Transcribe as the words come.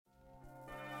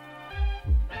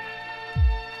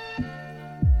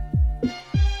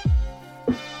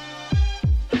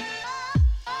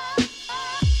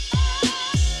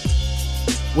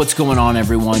What's going on,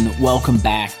 everyone? Welcome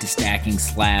back to Stacking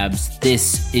Slabs.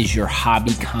 This is your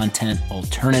hobby content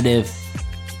alternative.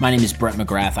 My name is Brett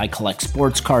McGrath. I collect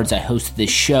sports cards. I host this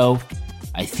show.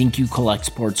 I think you collect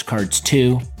sports cards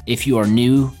too. If you are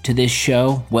new to this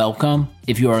show, welcome.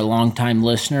 If you are a longtime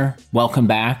listener, welcome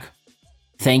back.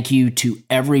 Thank you to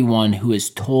everyone who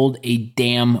has told a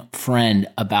damn friend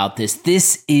about this.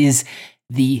 This is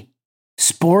the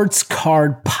sports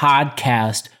card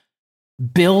podcast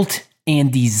built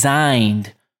and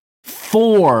designed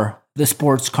for the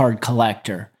sports card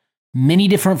collector. Many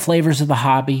different flavors of the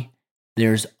hobby.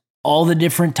 There's all the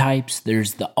different types.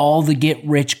 There's all the get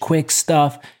rich quick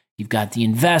stuff. You've got the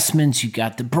investments, you've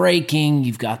got the breaking,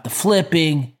 you've got the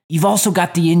flipping. You've also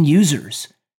got the end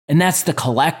users, and that's the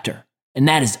collector. And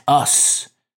that is us,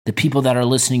 the people that are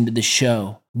listening to the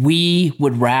show. We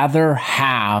would rather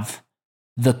have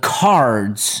the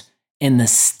cards and the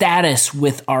status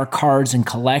with our cards and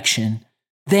collection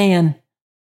than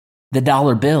the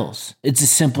dollar bills. It's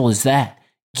as simple as that.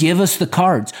 Give us the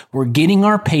cards. We're getting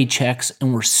our paychecks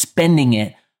and we're spending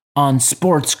it on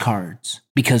sports cards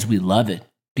because we love it,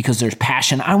 because there's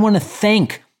passion. I want to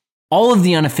thank all of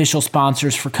the unofficial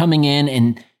sponsors for coming in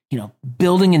and,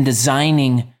 building and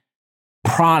designing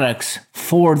products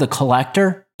for the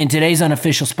collector. And today's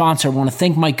unofficial sponsor, I want to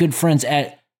thank my good friends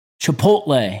at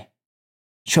Chipotle.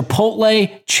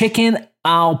 Chipotle Chicken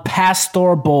Al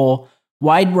Pastor Bowl,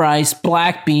 white rice,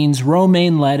 black beans,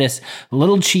 romaine lettuce,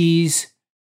 little cheese,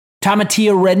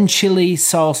 tomatillo red and chili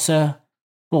salsa,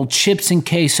 little chips and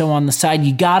queso on the side.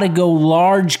 You got to go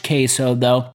large queso,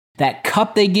 though. That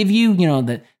cup they give you,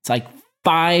 that it's like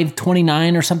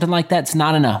 $5.29 or something like that. It's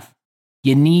not enough.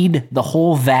 You need the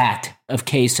whole vat of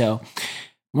queso.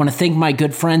 I want to thank my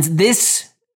good friends.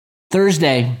 This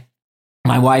Thursday,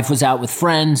 my wife was out with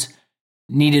friends,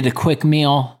 needed a quick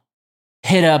meal,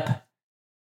 hit up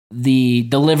the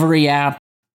delivery app,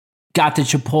 got the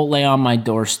Chipotle on my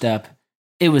doorstep.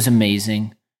 It was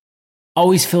amazing.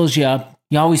 Always fills you up.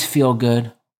 You always feel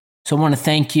good. So I want to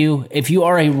thank you. If you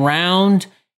are around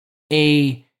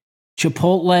a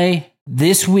Chipotle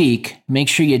this week, make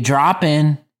sure you drop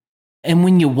in. And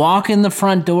when you walk in the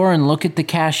front door and look at the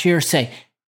cashier, say,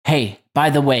 hey, by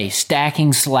the way,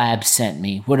 Stacking Slabs sent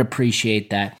me. Would appreciate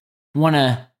that. Want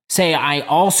to say I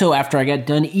also, after I got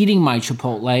done eating my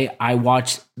Chipotle, I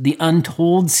watched the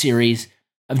Untold series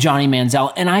of Johnny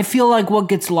Manziel. And I feel like what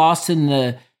gets lost in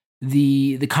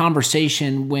the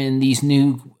conversation when these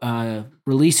new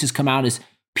releases come out is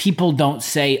people don't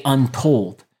say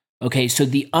Untold. Okay, so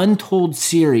the Untold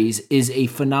series is a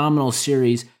phenomenal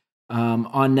series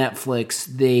on Netflix.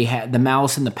 They had the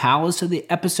Malice in the Palace of the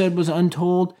episode was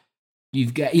Untold.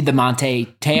 You've got the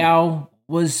Monte Teo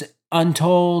was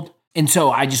Untold. And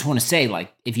so I just want to say,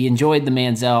 if you enjoyed the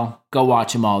Manziel, go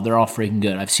watch them all. They're all freaking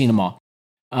good. I've seen them all.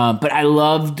 But I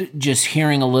loved just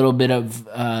hearing a little bit of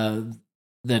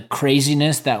the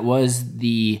craziness that was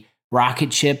the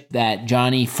rocket ship that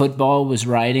Johnny Football was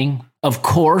riding. Of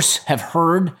course, have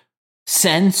heard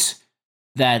since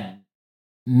that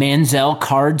Manziel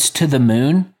cards to the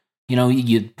moon.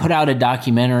 You put out a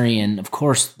documentary and of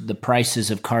course the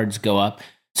prices of cards go up.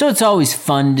 So it's always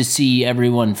fun to see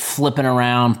everyone flipping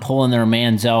around, pulling their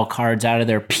Manziel cards out of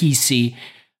their PC.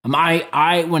 When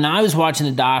I was watching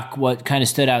the doc, what kind of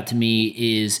stood out to me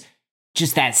is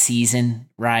just that season,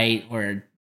 right, where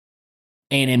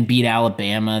A&M beat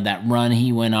Alabama, that run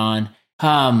he went on.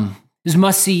 It was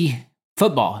must-see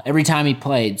football every time he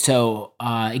played. So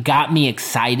it got me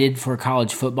excited for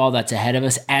college football that's ahead of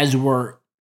us. As we're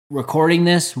recording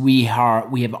this, we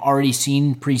have already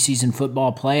seen preseason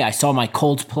football play. I saw my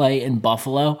Colts play in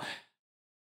Buffalo.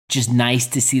 Just nice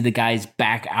to see the guys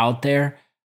back out there.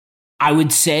 I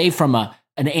would say from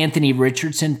an Anthony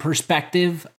Richardson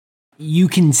perspective, you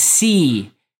can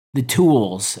see the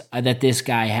tools that this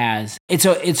guy has. It's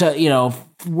a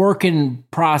work in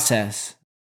process.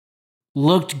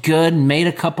 Looked good, made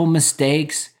a couple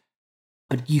mistakes,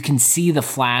 but you can see the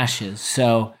flashes.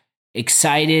 So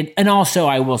excited. And also,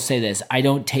 I will say this, I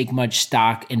don't take much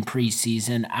stock in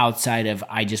preseason outside of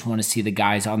I just want to see the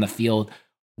guys on the field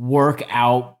work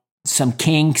out some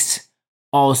kinks.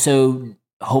 Also,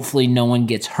 hopefully no one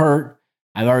gets hurt.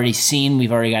 We've already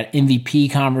got MVP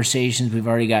conversations. We've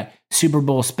already got Super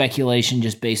Bowl speculation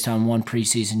just based on one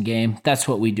preseason game. That's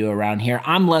what we do around here.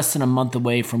 I'm less than a month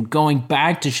away from going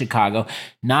back to Chicago.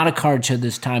 Not a card show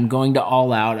this time, going to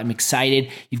All Out. I'm excited.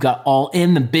 You've got All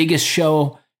In, the biggest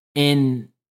show in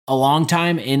a long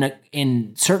time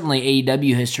in certainly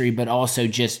AEW history, but also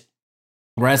just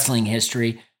wrestling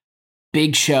history.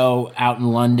 Big show out in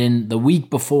London. The week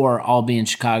before, I'll be in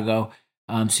Chicago.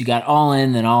 So you got All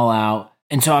In, then All Out.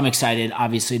 And so I'm excited,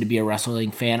 obviously, to be a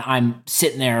wrestling fan. I'm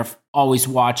sitting there always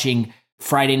watching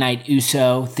Friday Night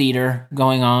Uso theater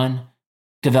going on,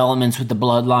 developments with the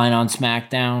Bloodline on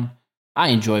SmackDown. I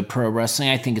enjoy pro wrestling.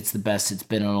 I think it's the best it's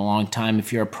been in a long time.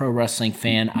 If you're a pro wrestling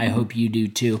fan, I hope you do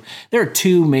too. There are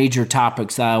two major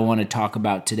topics that I want to talk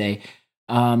about today.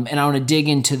 And I want to dig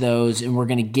into those, and we're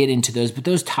going to get into those. But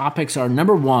those topics are,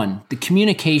 number one, the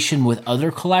communication with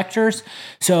other collectors.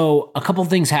 So a couple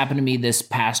things happened to me this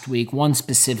past week, one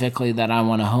specifically that I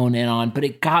want to hone in on, but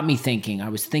it got me thinking. I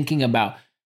was thinking about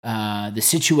the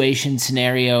situation,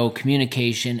 scenario,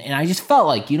 communication, and I just felt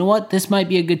like, you know what, this might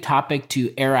be a good topic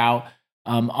to air out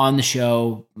on the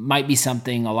show. Have be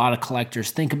something a lot of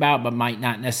collectors think about, but might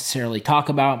not necessarily talk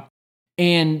about.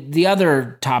 And the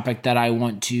other topic that I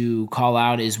want to call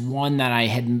out is one that I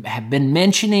have been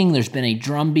mentioning. There's been a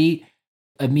drumbeat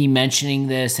of me mentioning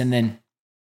this, and then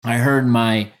I heard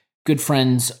my good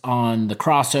friends on the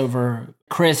crossover,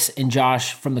 Chris and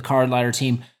Josh from the Card Ladder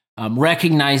team,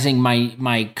 recognizing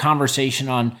my conversation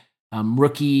on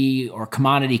rookie or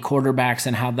commodity quarterbacks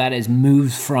and how that has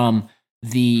moved from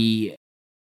the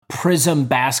Prism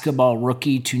basketball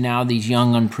rookie to now these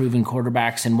young unproven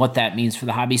quarterbacks and what that means for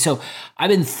the hobby. So I've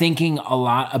been thinking a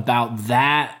lot about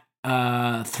that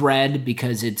thread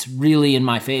because it's really in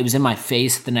my face. It was in my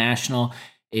face at the National.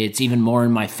 It's even more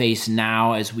in my face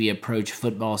now as we approach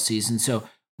football season. So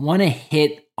want to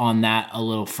hit on that a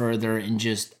little further and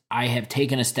just, I have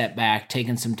taken a step back,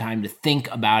 taken some time to think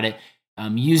about it,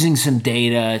 using some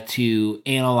data to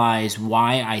analyze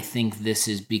why I think this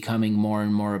is becoming more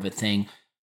and more of a thing.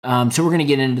 So we're going to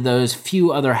get into those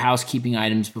few other housekeeping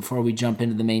items before we jump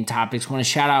into the main topics. I want to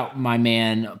shout out my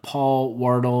man, Paul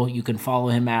Wardle. You can follow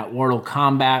him at Wardle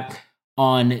Combat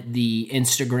on the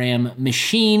Instagram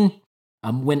machine.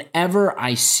 Whenever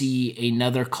I see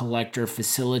another collector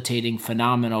facilitating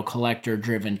phenomenal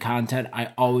collector-driven content,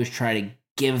 I always try to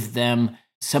give them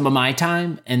some of my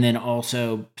time and then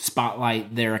also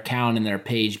spotlight their account and their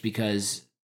page because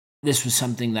this was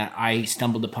something that I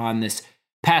stumbled upon this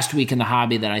past week in the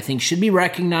hobby that I think should be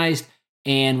recognized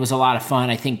and was a lot of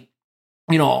fun. I think,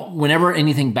 you know, whenever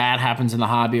anything bad happens in the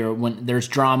hobby or when there's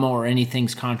drama or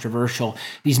anything's controversial,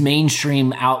 these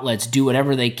mainstream outlets do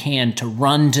whatever they can to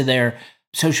run to their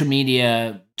social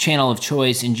media channel of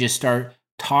choice and just start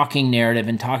talking narrative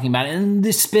and talking about it. And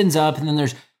this spins up and then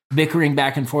there's bickering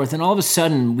back and forth. And all of a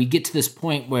sudden we get to this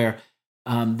point where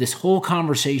this whole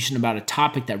conversation about a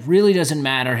topic that really doesn't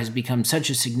matter has become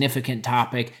such a significant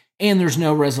topic and there's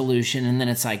no resolution. And then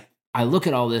it's like, I look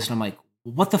at all this and I'm like,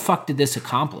 what the fuck did this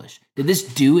accomplish? Did this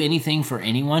do anything for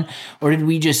anyone? Or did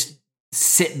we just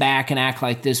sit back and act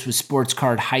like this was sports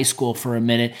card high school for a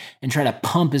minute and try to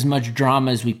pump as much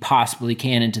drama as we possibly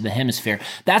can into the hemisphere?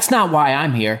 That's not why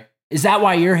I'm here. Is that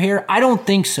why you're here? I don't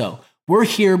think so. We're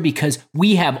here because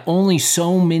we have only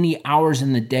so many hours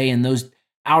in the day, and those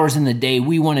hours in the day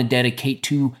we want to dedicate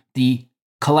to the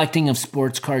collecting of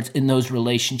sports cards in those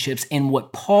relationships. And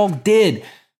what Paul did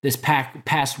this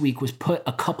past week was put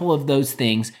a couple of those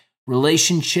things,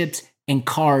 relationships and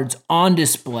cards, on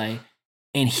display.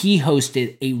 And he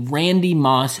hosted a Randy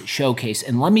Moss showcase.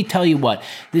 And let me tell you what,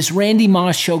 this Randy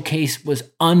Moss showcase was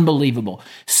unbelievable.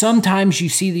 Sometimes you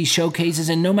see these showcases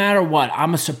and no matter what,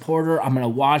 I'm a supporter, I'm going to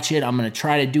watch it, I'm going to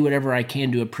try to do whatever I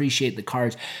can to appreciate the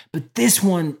cards. But this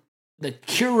one, the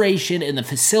curation and the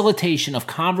facilitation of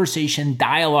conversation,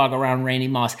 dialogue around Randy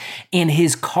Moss and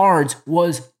his cards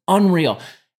was unreal.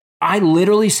 I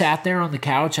literally sat there on the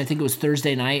couch, I think it was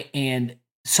Thursday night, and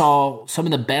saw some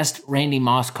of the best Randy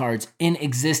Moss cards in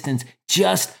existence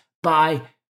just by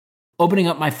opening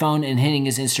up my phone and hitting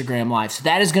his Instagram live. So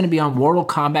that is going to be on Wardle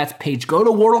Combat's page. Go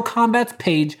to Wardle Combat's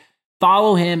page,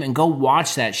 follow him, and go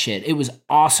watch that shit. It was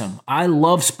awesome. I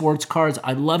love sports cards.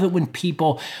 I love it when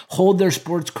people hold their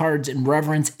sports cards in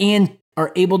reverence and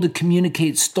are able to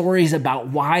communicate stories about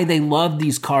why they love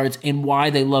these cards and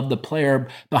why they love the player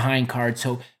behind cards.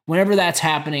 So whenever that's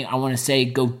happening, I want to say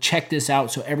go check this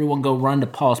out. So everyone go run to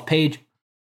Paul's page.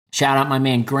 Shout out my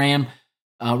man Graham,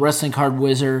 Wrestling Card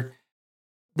Wizard.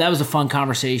 That was a fun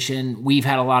conversation. We've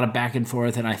had a lot of back and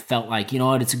forth, and I felt like, you know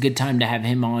what, it's a good time to have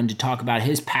him on to talk about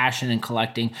his passion in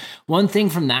collecting. One thing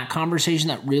from that conversation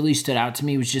that really stood out to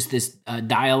me was just this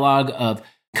dialogue of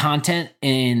content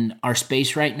in our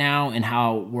space right now and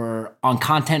how we're on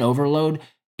content overload,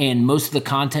 and most of the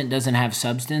content doesn't have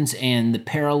substance, and the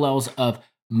parallels of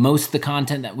most of the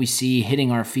content that we see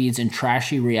hitting our feeds in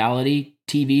trashy reality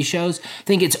TV shows. I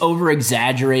think it's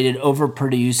over-exaggerated,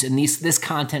 overproduced, and this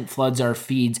content floods our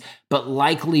feeds, but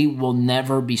likely will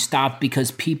never be stopped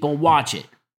because people watch it.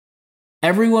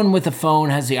 Everyone with a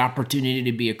phone has the opportunity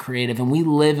to be a creative, and we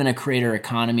live in a creator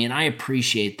economy, and I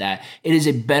appreciate that. It is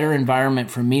a better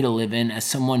environment for me to live in as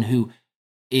someone who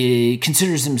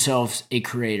considers themselves a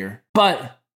creator.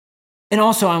 And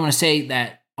also I want to say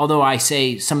that although I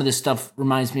say some of this stuff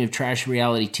reminds me of trash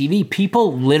reality TV,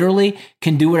 people literally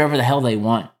can do whatever the hell they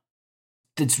want.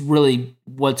 That's really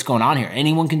what's going on here.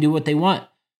 Anyone can do what they want. I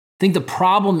think the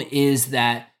problem is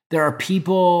that there are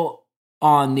people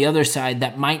on the other side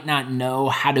that might not know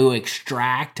how to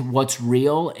extract what's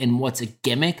real and what's a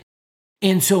gimmick.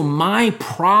 And so my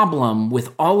problem with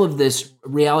all of this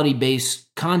reality-based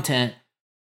content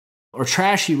or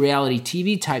trashy reality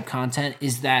TV type content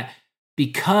is that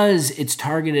because it's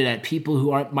targeted at people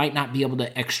who might not be able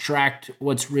to extract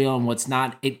what's real and what's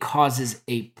not, it causes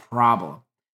a problem.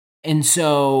 And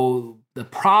so the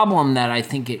problem that I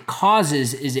think it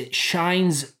causes is it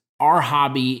shines our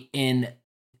hobby in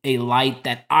a light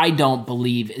that I don't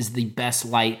believe is the best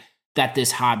light that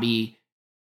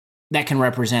can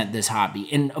represent this hobby.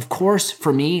 And of course,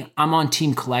 for me, I'm on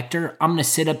Team Collector. I'm going to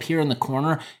sit up here in the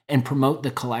corner and promote the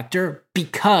collector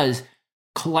because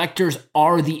collectors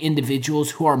are the individuals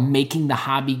who are making the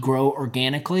hobby grow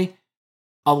organically.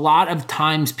 A lot of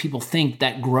times people think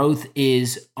that growth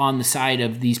is on the side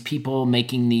of these people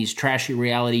making these trashy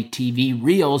reality TV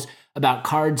reels about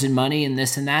cards and money and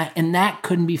this and that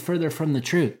couldn't be further from the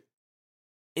truth.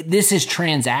 This is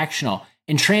transactional.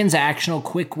 And transactional,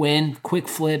 quick win, quick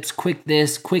flips, quick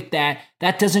this, quick that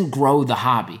doesn't grow the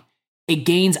hobby. It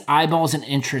gains eyeballs and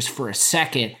interest for a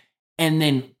second, and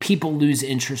then people lose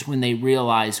interest when they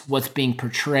realize what's being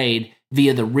portrayed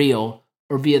via the reel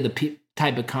or via the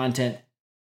type of content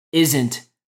isn't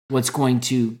what's going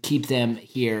to keep them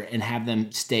here and have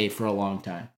them stay for a long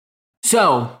time.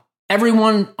 So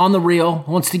everyone on the reel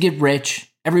wants to get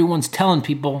rich. Everyone's telling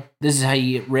people this is how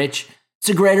you get rich. It's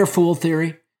a greater fool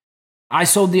theory. I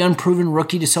sold the unproven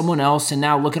rookie to someone else, and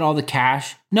now look at all the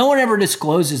cash. No one ever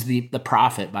discloses the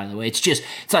profit, by the way.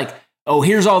 It's like, oh,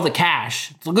 here's all the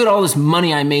cash. Look at all this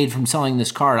money I made from selling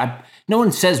this card. No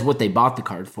one says what they bought the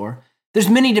card for. There's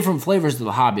many different flavors of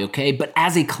the hobby, okay? But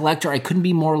as a collector, I couldn't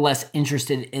be more or less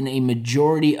interested in a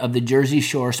majority of the Jersey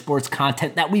Shore sports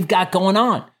content that we've got going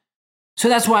on. So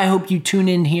that's why I hope you tune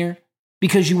in here,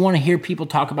 because you want to hear people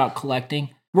talk about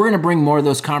collecting. We're going to bring more of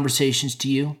those conversations to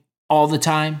you all the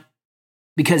time,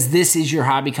 because this is your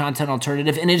hobby content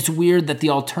alternative, and it's weird that the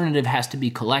alternative has to be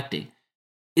collecting.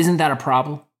 Isn't that a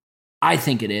problem? I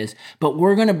think it is, but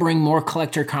we're going to bring more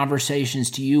collector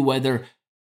conversations to you, whether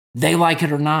they like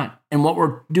it or not. And what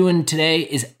we're doing today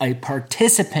is a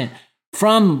participant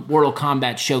from Mortal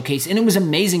Kombat Showcase, and it was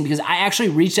amazing because I actually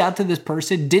reached out to this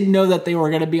person, didn't know that they were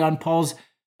going to be on Paul's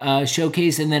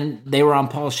showcase, and then they were on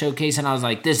Paul's showcase, and I was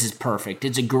like, this is perfect.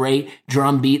 It's a great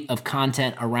drumbeat of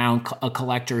content around a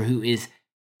collector who is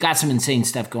got some insane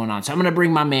stuff going on. So I'm going to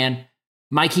bring my man,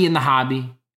 Mikey in the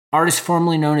Hobby, artist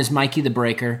formerly known as Mikey the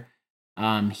Breaker.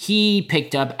 He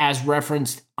picked up, as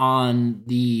referenced on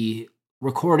the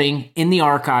recording in the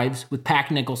archives with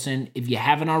Pac Nicholson. If you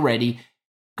haven't already,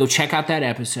 go check out that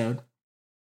episode.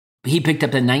 He picked up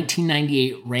the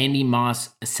 1998 Randy Moss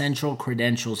Essential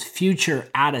Credentials Future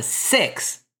out of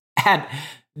 6 at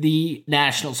the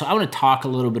National. So I want to talk a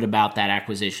little bit about that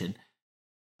acquisition.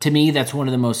 To me, that's one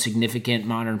of the most significant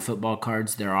modern football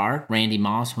cards there are. Randy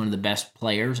Moss, one of the best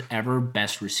players ever,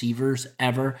 best receivers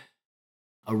ever.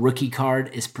 A rookie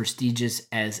card as prestigious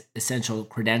as Essential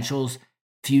Credentials.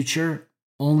 Future,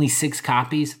 only 6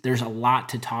 copies. There's a lot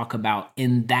to talk about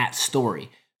in that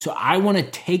story. So I want to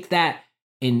take that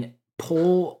and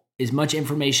pull as much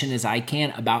information as I can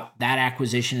about that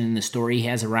acquisition and the story he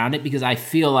has around it, because I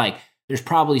feel like there's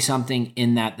probably something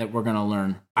in that we're going to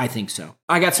learn. I think so.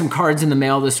 I got some cards in the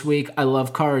mail this week. I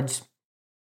love cards.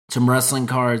 Some wrestling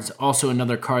cards. Also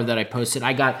another card that I posted.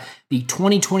 I got the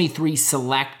 2023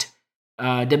 Select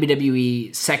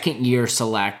WWE second year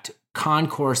Select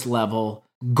Concourse level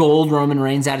gold Roman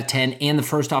Reigns out of 10 and the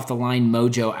first off the line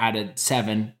Mojo out of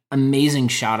 7. Amazing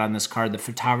shot on this card. The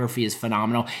photography is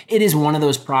phenomenal. It is one of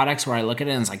those products where I look at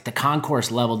it and it's like the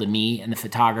concourse level to me and the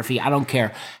photography. I don't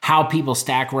care how people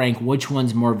stack rank, which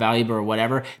one's more valuable or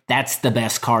whatever. That's the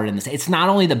best card in this. It's not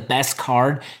only the best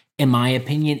card, in my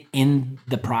opinion, in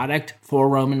the product for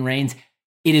Roman Reigns,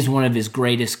 it is one of his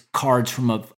greatest cards from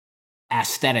a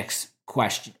aesthetics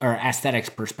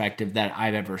perspective that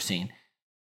I've ever seen.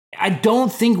 I don't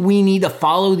think we need to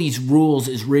follow these rules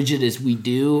as rigid as we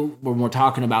do when we're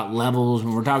talking about levels,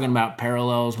 when we're talking about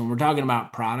parallels, when we're talking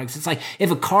about products. It's like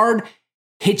if a card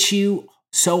hits you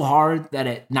so hard that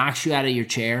it knocks you out of your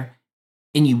chair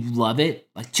and you love it,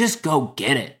 like just go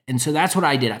get it. And so that's what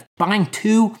I did. I'm buying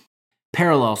 2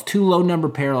 parallels, 2 low number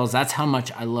parallels. That's how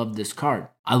much I love this card.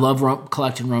 I love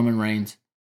collecting Roman Reigns.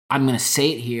 I'm going to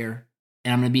say it here,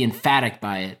 and I'm going to be emphatic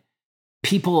by it.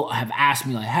 People have asked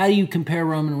me, like, how do you compare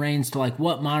Roman Reigns to, like,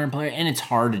 what modern player? And it's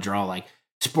hard to draw, like,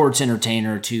 sports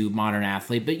entertainer to modern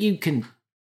athlete, but you can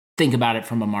think about it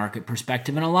from a market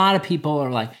perspective. And a lot of people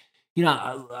are like,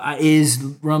 is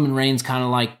Roman Reigns kind of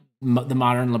like the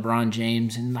modern LeBron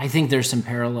James? And I think there's some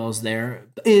parallels there.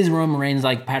 Is Roman Reigns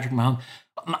like Patrick Mahomes?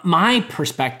 My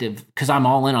perspective, because I'm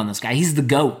all in on this guy, he's the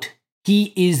GOAT.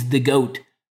 He is the GOAT.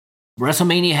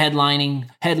 WrestleMania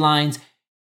headlines,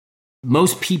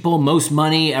 most people, most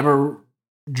money ever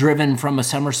driven from a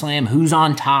SummerSlam. Who's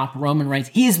on top? Roman Reigns.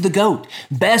 He is the GOAT.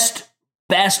 Best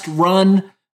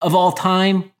run of all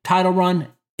time, title run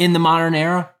in the modern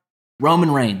era,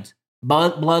 Roman Reigns.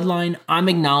 Bloodline, I'm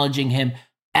acknowledging him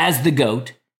as the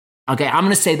GOAT. Okay, I'm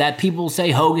going to say that. People say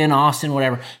Hogan, Austin,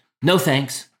 whatever. No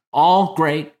thanks. All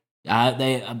great.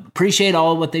 They appreciate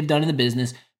all what they've done in the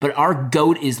business. But our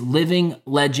GOAT is living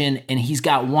legend, and he's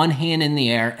got one hand in the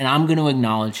air, and I'm going to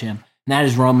acknowledge him. And that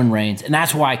is Roman Reigns. And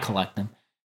that's why I collect them.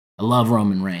 I love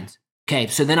Roman Reigns. Okay,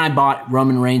 so then I bought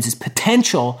Roman Reigns'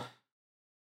 potential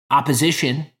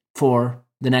opposition for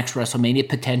the next WrestleMania,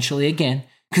 potentially again,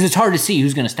 because it's hard to see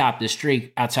who's going to stop this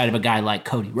streak outside of a guy like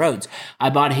Cody Rhodes. I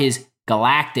bought his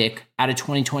Galactic out of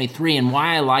 2023, and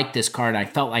why I like this card, I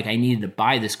felt like I needed to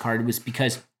buy this card, was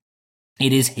because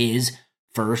it is his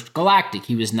first Galactic.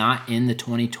 He was not in the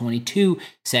 2022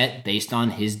 set based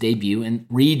on his debut and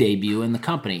re-debut in the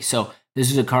company. So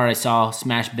this is a card I saw,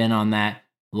 smash bin on that,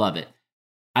 love it.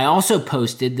 I also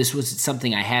posted, this was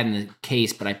something I had in the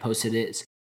case, but I posted it,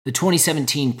 the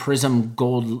 2017 Prism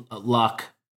Gold Luck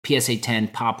PSA 10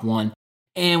 Pop 1.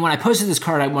 And when I posted this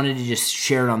card, I wanted to just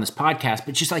share it on this podcast,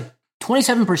 but just like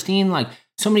 27 pristine, like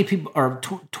so many people, or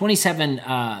 27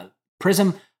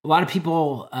 Prism, a lot of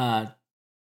people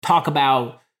talk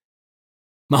about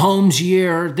Mahomes'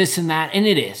 year, this and that, and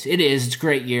it is. It's a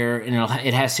great year, and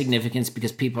it has significance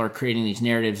because people are creating these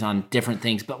narratives on different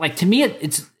things. But like to me,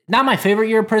 it's not my favorite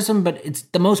year of Prism, but it's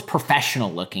the most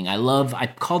professional looking. I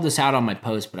called this out on my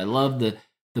post, but I love the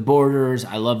borders.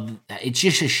 It's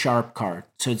just a sharp card.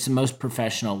 So it's the most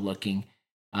professional looking,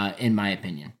 in my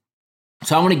opinion.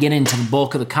 So I want to get into the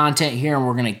bulk of the content here, and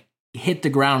we're going to hit the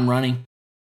ground running.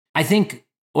 I think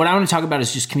what I want to talk about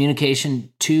is just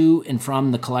communication to and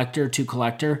from the collector to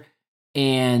collector.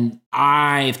 And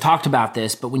I've talked about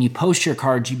this, but when you post your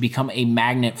cards, you become a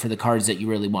magnet for the cards that you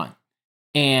really want.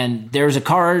 And there's a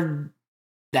card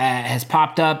that has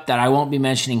popped up that I won't be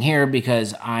mentioning here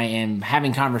because I am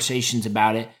having conversations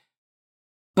about it.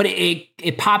 But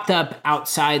it popped up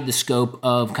outside the scope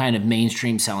of kind of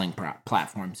mainstream selling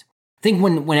platforms. I think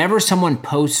whenever someone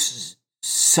posts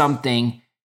something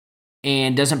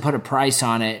and doesn't put a price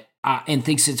on it and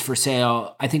thinks it's for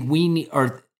sale, I think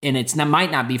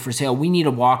might not be for sale. We need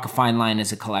to walk a fine line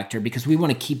as a collector because we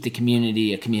want to keep the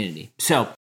community a community. So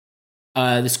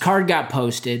this card got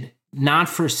posted, not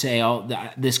for sale.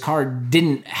 This card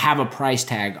didn't have a price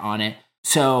tag on it.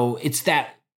 So it's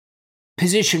that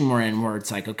position we're in where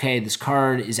it's like, okay, this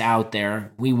card is out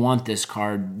there. We want this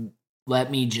card.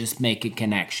 Let me just make a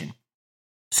connection.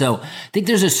 So I think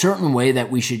there's a certain way that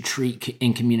we should treat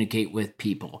and communicate with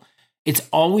people. It's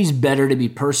always better to be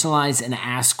personalized and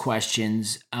ask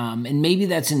questions. And maybe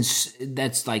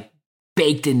that's like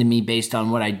baked into me based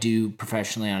on what I do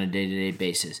professionally on a day-to-day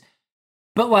basis.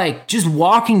 But like just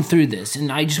walking through this,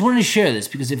 and I just wanted to share this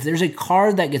because if there's a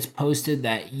card that gets posted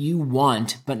that you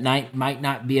want but might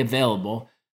not be available,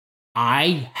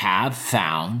 I have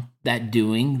found that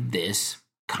doing this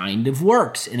kind of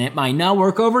works. And it might not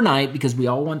work overnight because we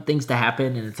all want things to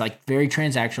happen and it's like very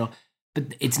transactional,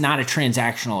 but it's not a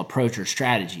transactional approach or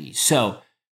strategy. So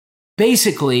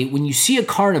basically, when you see a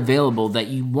card available that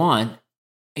you want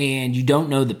and you don't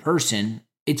know the person,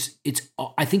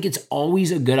 I think it's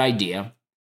always a good idea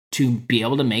to be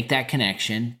able to make that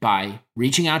connection by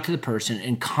reaching out to the person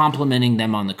and complimenting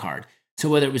them on the card. So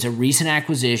whether it was a recent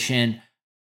acquisition,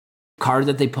 card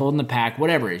that they pulled in the pack,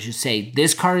 whatever it is, just say,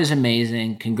 this card is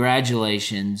amazing,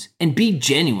 congratulations, and be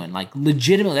genuine, like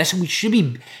legitimately. We should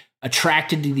be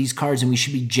attracted to these cards and we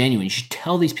should be genuine. You should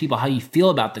tell these people how you feel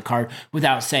about the card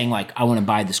without saying like, I want to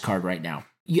buy this card right now.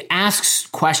 You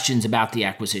ask questions about the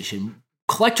acquisition.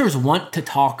 Collectors want to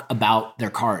talk about their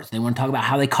cards. They want to talk about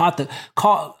how they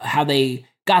how they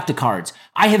got the cards.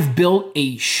 I have built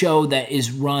a show that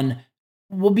is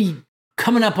will be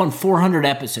coming up on 400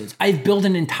 episodes. I've built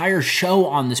an entire show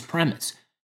on this premise.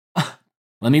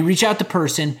 Let me reach out to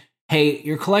person. Hey,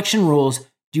 your collection rules.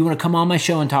 Do you want to come on my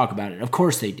show and talk about it? Of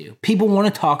course they do. People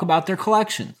want to talk about their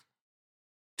collections.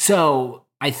 So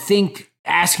I think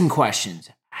asking questions.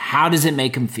 How does it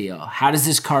make them feel? How does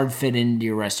this card fit into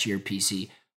your rest of your PC?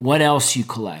 What else you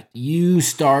collect? You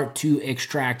start to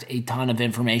extract a ton of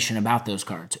information about those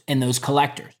cards and those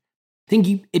collectors. I think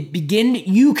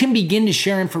you can begin to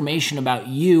share information about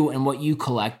you and what you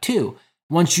collect too.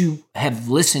 Once you have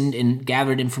listened and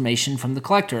gathered information from the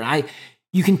collector,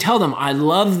 you can tell them, I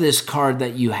love this card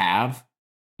that you have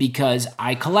because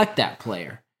I collect that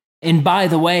player. And by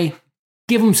the way,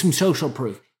 give them some social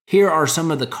proof. Here are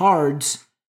some of the cards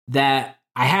that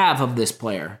I have of this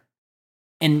player.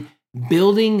 And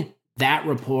building that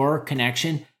rapport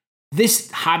connection, this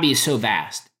hobby is so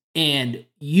vast. And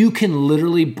you can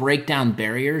literally break down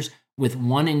barriers with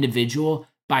one individual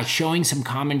by showing some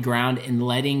common ground and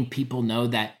letting people know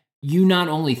that you not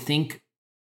only think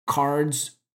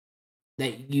cards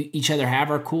that you each other have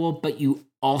are cool, but you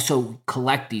also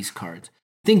collect these cards.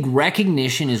 I think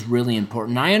recognition is really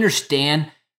important. I understand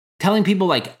telling people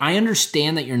like, I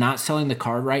understand that you're not selling the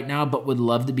card right now, but would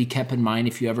love to be kept in mind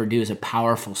if you ever do, is a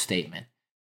powerful statement.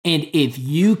 And if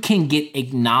you can get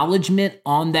acknowledgement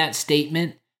on that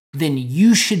statement, then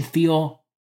you should feel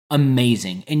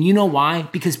amazing. And you know why?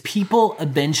 Because people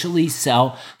eventually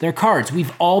sell their cards.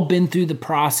 We've all been through the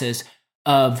process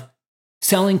of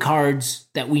selling cards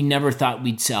that we never thought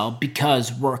we'd sell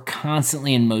because we're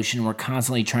constantly in motion. We're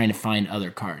constantly trying to find other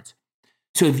cards.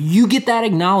 So if you get that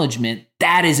acknowledgement,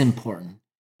 that is important.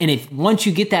 And if once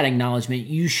you get that acknowledgement,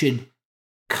 you should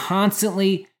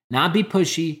constantly not be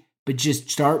pushy, but just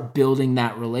start building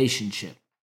that relationship.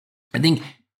 I think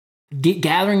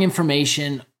gathering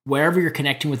information wherever you're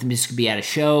connecting with them, this could be at a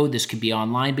show, this could be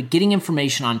online, but getting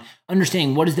information on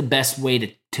understanding what is the best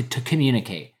way to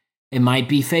communicate. It might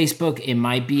be Facebook, it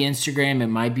might be Instagram, it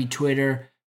might be Twitter.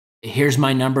 Here's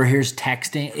my number, here's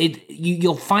texting.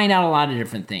 You'll find out a lot of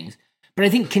different things. But I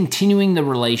think continuing the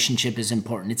relationship is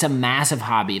important. It's a massive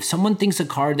hobby. If someone thinks a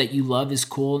card that you love is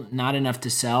cool, not enough to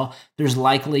sell, there's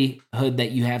likelihood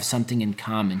that you have something in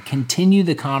common. Continue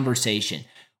the conversation.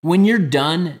 When you're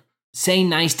done, say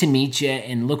nice to meet you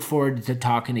and look forward to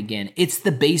talking again. It's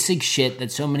the basic shit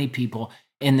that so many people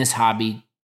in this hobby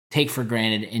take for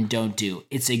granted and don't do.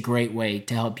 It's a great way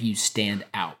to help you stand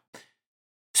out.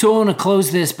 So I want to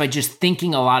close this by just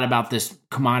thinking a lot about this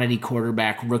commodity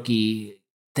quarterback rookie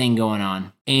thing going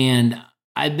on. And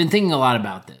I've been thinking a lot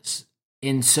about this.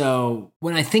 And so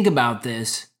when I think about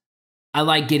this, I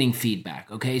like getting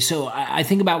feedback. Okay. So I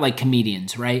think about like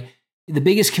comedians, right? The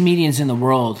biggest comedians in the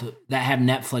world that have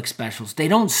Netflix specials, they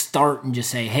don't start and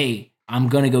just say, hey, I'm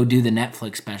going to go do the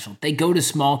Netflix special. They go to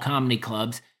small comedy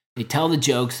clubs. They tell the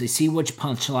jokes. They see which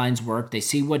punchlines work. They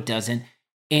see what doesn't.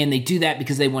 And they do that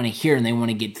because they want to hear and they want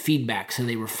to get feedback. So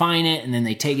they refine it and then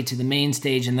they take it to the main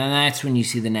stage. And then that's when you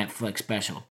see the Netflix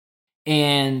special.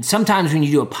 And sometimes when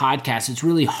you do a podcast, it's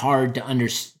really hard to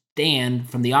understand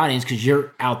from the audience because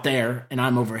you're out there and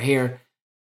I'm over here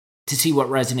to see what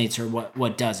resonates or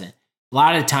what doesn't. A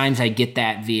lot of times I get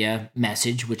that via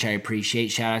message, which I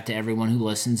appreciate. Shout out to everyone who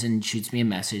listens and shoots me a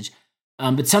message.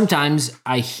 But sometimes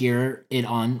I hear it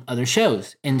on other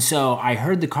shows. And so I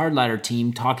heard the Card Ladder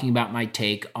team talking about my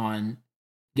take on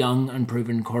young,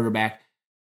 unproven quarterback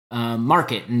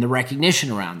market and the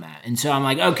recognition around that. And so I'm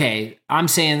like, okay, I'm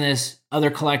saying this. Other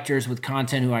collectors with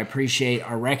content who I appreciate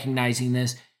are recognizing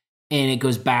this. And it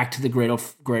goes back to the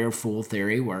greater fool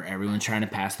theory where everyone's trying to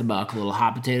pass the buck. A little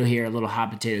hot potato here, a little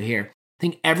hot potato here. I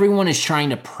think everyone is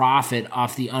trying to profit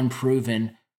off the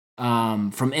unproven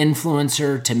from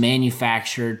influencer to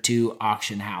manufacturer to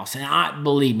auction house. And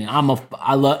believe me,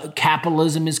 I love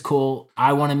capitalism is cool.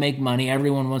 I want to make money.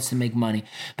 Everyone wants to make money.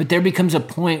 But there becomes a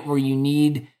point where you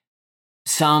need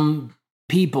some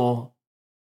people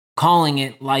calling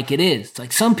it like it is.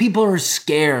 Like some people are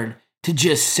scared to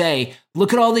just say,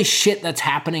 look at all this shit that's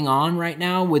happening on right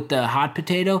now with the hot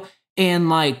potato. And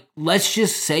like, let's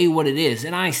just say what it is.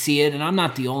 And I see it and I'm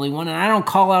not the only one. And I don't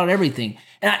call out everything.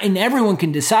 And everyone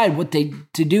can decide what they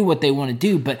want to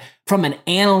do. But from an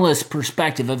analyst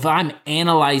perspective, if I'm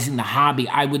analyzing the hobby,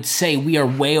 I would say we are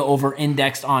way over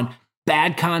indexed on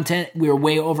bad content. We are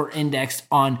way over indexed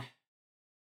on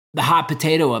the hot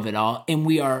potato of it all. And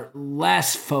we are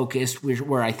less focused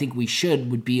where I think we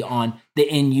would be on the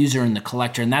end user and the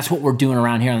collector. And that's what we're doing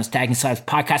around here on the Stacking Slabs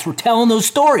podcast. We're telling those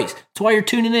stories. That's why you're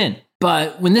tuning in.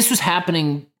 But when this was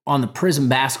happening on the Prism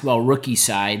basketball rookie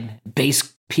side,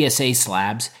 base PSA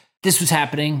slabs, this was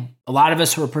happening. A lot of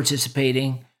us were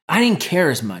participating. I didn't care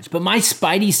as much, but my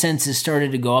spidey senses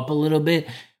started to go up a little bit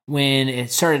when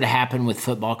it started to happen with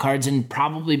football cards, and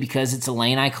probably because it's a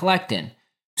lane I collect in.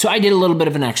 So I did a little bit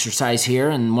of an exercise here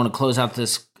and want to close out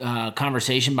this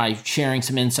conversation by sharing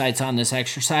some insights on this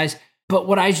exercise. But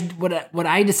what I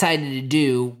decided to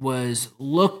do was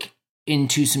look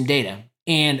into some data.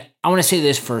 And I want to say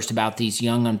this first about these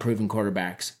young, unproven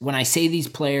quarterbacks. When I say these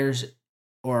players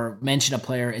or mention a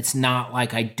player, it's not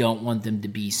like I don't want them to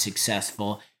be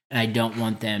successful and I don't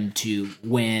want them to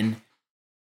win.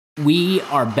 We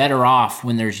are better off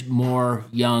when there's more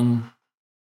young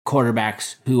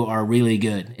quarterbacks who are really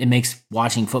good. It makes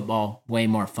watching football way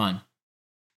more fun.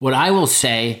 What I will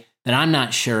say that I'm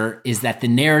not sure is that the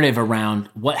narrative around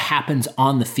what happens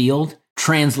on the field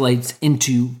translates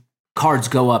into cards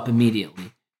go up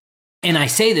immediately. And I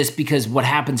say this because what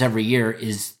happens every year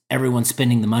is everyone's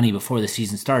spending the money before the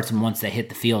season starts, and once they hit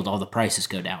the field, all the prices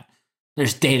go down.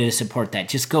 There's data to support that.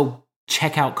 Just go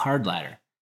check out Card Ladder.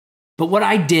 But what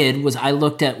I did was I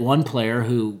looked at one player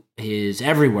who is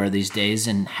everywhere these days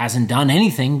and hasn't done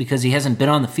anything because he hasn't been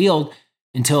on the field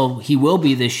until he will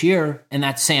be this year, and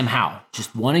that's Sam Howell.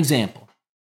 Just one example.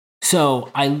 So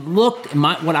I looked,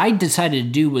 what I decided to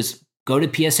do was go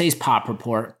to PSA's Pop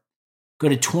Report, go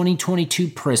to 2022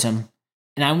 Prism,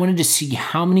 and I wanted to see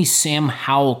how many Sam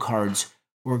Howell cards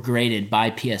were graded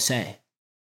by PSA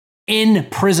in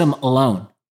Prism alone.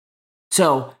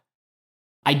 So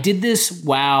I did this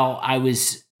while I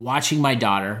was watching my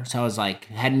daughter. So I was like,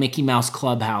 had Mickey Mouse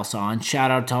Clubhouse on.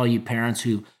 Shout out to all you parents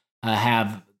who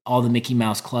have all the Mickey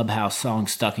Mouse Clubhouse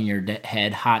songs stuck in your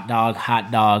head. Hot dog,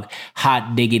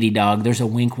 hot diggity dog. There's a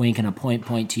wink, wink, and a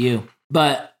point to you.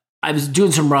 But I was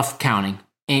doing some rough counting,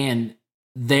 and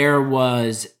there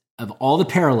was, of all the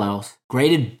parallels,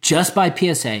 graded just by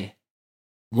PSA,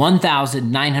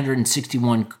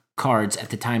 1,961 cards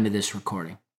at the time of this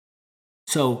recording.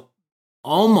 So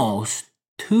almost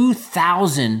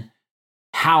 2,000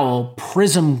 Howell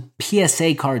Prism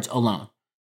PSA cards alone.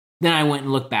 Then I went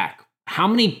and looked back. How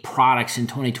many products in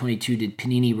 2022 did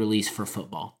Panini release for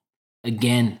football?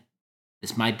 Again,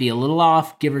 this might be a little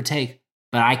off, give or take,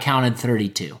 but I counted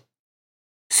 32.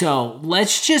 So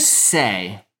let's just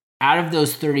say out of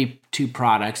those 32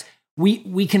 products,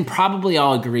 we can probably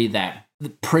all agree that the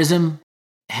Prism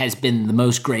has been the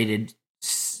most graded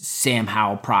Sam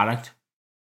Howell product.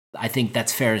 I think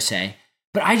that's fair to say.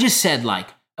 But I just said, like,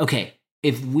 okay,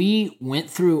 if we went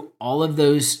through all of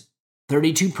those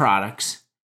 32 products,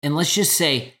 and let's just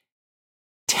say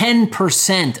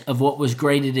 10% of what was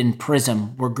graded in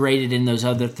Prism were graded in those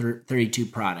other 32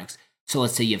 products. So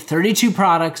let's say you have 32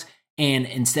 products, and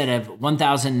instead of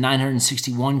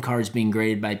 1,961 cards being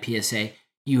graded by PSA,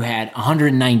 you had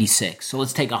 196. So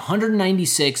let's take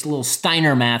 196, a little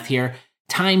Steiner math here,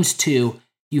 times 2.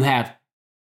 You have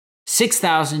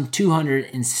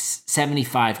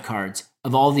 6,275 cards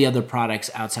of all the other products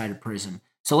outside of Prism.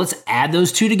 So let's add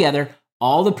those two together.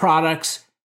 All the products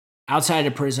outside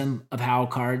of Prism of Howell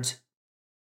cards,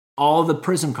 all the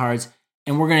Prism cards,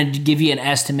 and we're going to give you an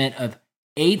estimate of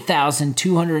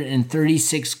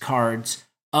 8,236 cards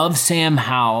of Sam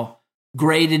Howell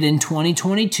graded in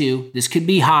 2022. This could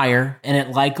be higher, and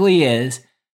it likely is,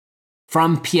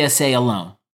 from PSA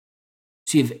alone.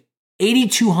 So you have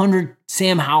 8,200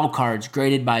 Sam Howell cards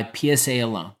graded by PSA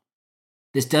alone.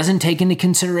 This doesn't take into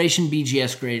consideration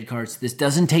BGS graded cards. This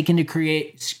doesn't take into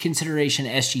consideration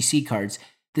SGC cards.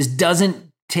 This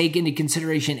doesn't take into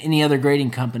consideration any other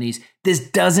grading companies. This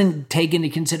doesn't take into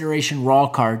consideration raw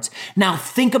cards. Now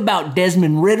think about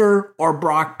Desmond Ridder or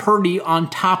Brock Purdy on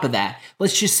top of that.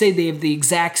 Let's just say they have the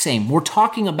exact same. We're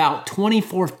talking about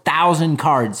 24,000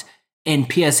 cards in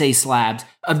PSA slabs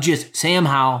of just Sam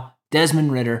Howell,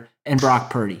 Desmond Ridder, and Brock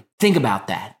Purdy. Think about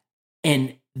that.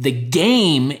 And the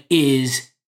game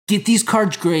is get these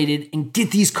cards graded and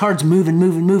get these cards moving.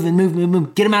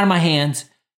 Get them out of my hands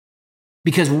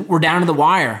because we're down to the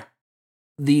wire.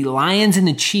 The Lions and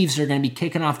the Chiefs are going to be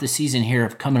kicking off the season here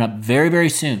coming up very, very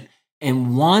soon.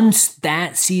 And once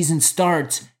that season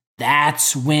starts,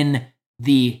 that's when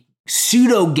the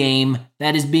pseudo game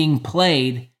that is being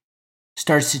played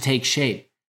starts to take shape.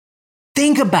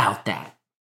 Think about that.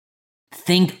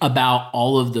 Think about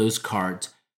all of those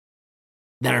cards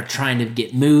that are trying to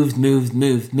get moved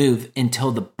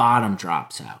until the bottom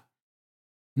drops out.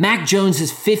 Mac Jones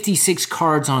has 56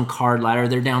 cards on Card Ladder.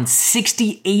 They're down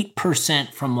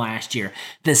 68% from last year.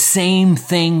 The same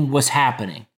thing was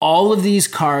happening. All of these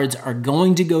cards are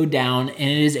going to go down, and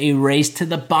it is a race to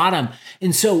the bottom.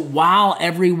 And so while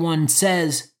everyone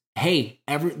says, hey,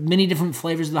 many different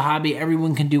flavors of the hobby,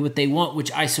 everyone can do what they want,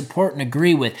 which I support and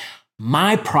agree with,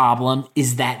 my problem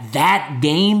is that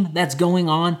game that's going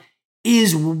on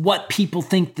is what people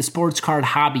think the sports card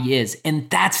hobby is. And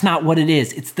that's not what it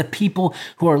is. It's the people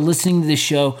who are listening to this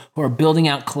show, who are building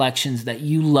out collections that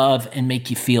you love and make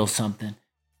you feel something.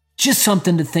 just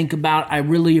something to think about. I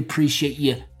really appreciate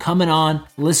you coming on,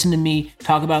 listen to me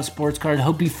talk about sports cards. I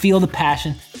hope you feel the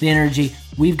passion, the energy.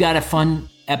 We've got a fun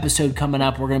episode coming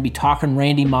up. We're going to be talking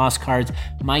Randy Moss cards,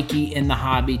 Mikey in the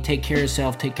hobby. Take care of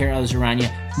yourself, take care of others around you.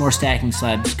 More Stacking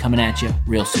Slabs coming at you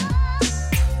real soon.